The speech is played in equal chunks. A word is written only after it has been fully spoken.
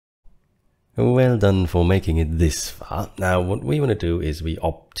Well done for making it this far. Now what we want to do is we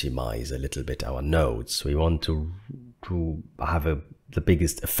optimize a little bit our nodes. We want to have the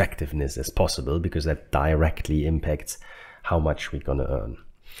biggest effectiveness as possible, because that directly impacts how much we're going to earn.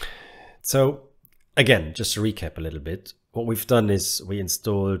 So again, just to recap a little bit, what we've done is we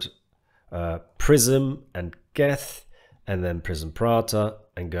installed Prysm and Geth, and then Prysm Prater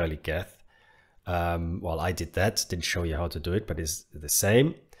and Girly Geth. Well, I did that, didn't show you how to do it, but it's the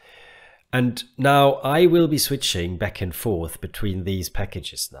same. And now I will be switching back and forth between these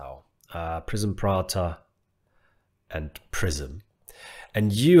packages now, Prysm Prater and Prysm.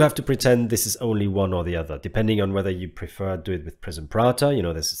 And you have to pretend this is only one or the other, depending on whether you prefer to do it with Prysm Prater. You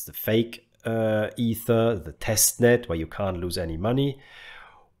know, this is the fake ether, the test net where you can't lose any money.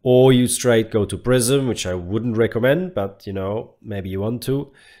 Or you straight go to Prysm, which I wouldn't recommend, but you know, maybe you want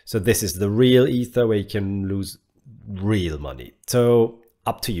to. So this is the real ether where you can lose real money. So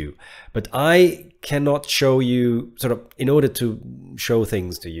up to you. But I cannot show you, sort of, in order to show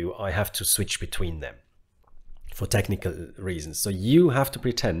things to you, I have to switch between them for technical reasons. So you have to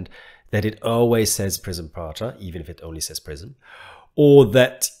pretend that it always says Prysm Prater, even if it only says Prysm, or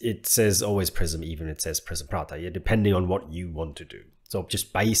that it says always Prysm, even if it says Prysm Prater, yeah, depending on what you want to do. So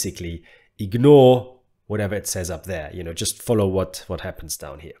just basically ignore whatever it says up there, you know, just follow what happens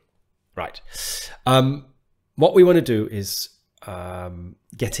down here. Right. What we want to do is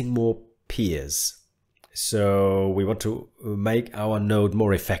getting more peers. So we want to make our node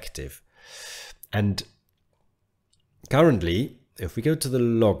more effective. And currently, if we go to the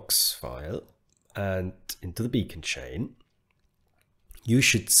logs file and into the beacon chain, you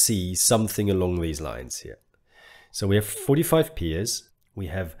should see something along these lines here. So we have 45 peers, we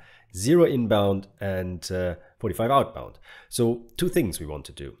have 0 inbound and 45 outbound. So two things we want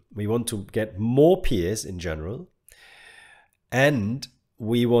to do. We want to get more peers in general, and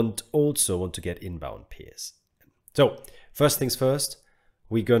we also want to get inbound peers. So first things first,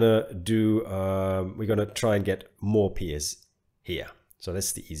 we're gonna try and get more peers here. So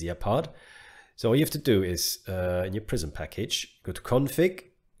that's the easier part. So all you have to do is in your Prysm package, go to config,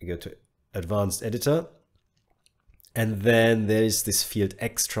 you go to advanced editor, and then there's this field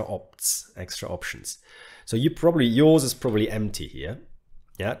extra options. So yours is probably empty here.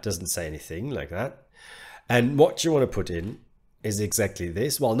 Yeah, it doesn't say anything like that. And what you want to put in is exactly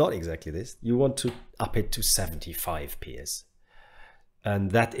this. Well, not exactly this. You want to up it to 75 peers.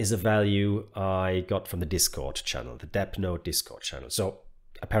 And that is a value I got from the Discord channel, the DAppNode Discord channel. So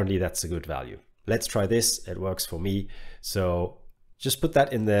apparently that's a good value. Let's try this. It works for me. So just put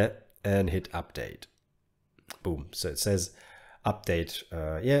that in there and hit update. Boom. So it says update.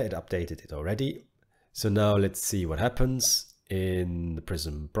 Yeah, it updated it already. So now let's see what happens in the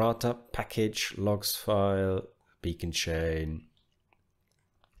Prysm Prater package, logs file, beacon chain.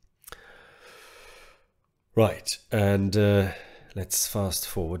 Right. And let's fast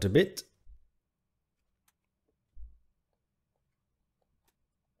forward a bit.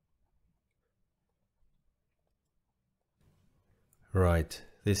 Right.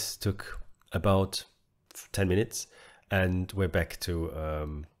 This took about 10 minutes and we're back to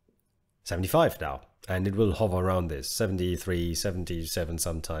 75 now, and it will hover around this 73, 77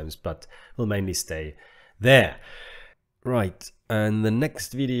 sometimes, but will mainly stay there. Right, and the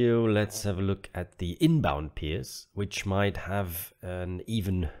next video, let's have a look at the inbound peers, which might have an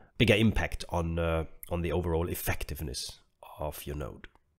even bigger impact on the overall effectiveness of your node.